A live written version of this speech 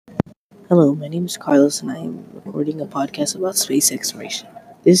Hello, my name is Carlos, and I am recording a podcast about space exploration.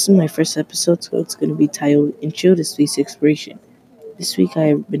 This is my first episode, so it's going to be titled Intro to Space Exploration. This week I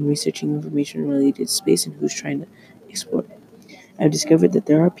have been researching information related to space and who's trying to explore it. I've discovered that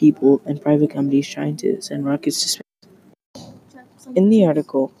there are people and private companies trying to send rockets to space. In the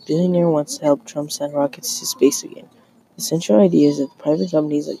article, billionaire wants to help Trump send rockets to space again. The central idea is that private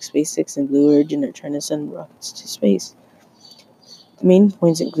companies like SpaceX and Blue Origin are trying to send rockets to space. The main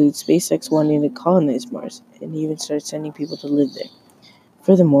points include SpaceX wanting to colonize Mars and even start sending people to live there.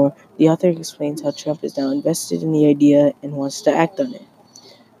 Furthermore, the author explains how Trump is now invested in the idea and wants to act on it.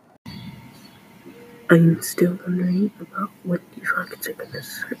 I'm still wondering about what these rockets are going to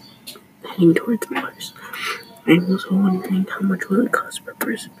start heading towards Mars. I'm also wondering how much will it cost per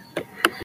person.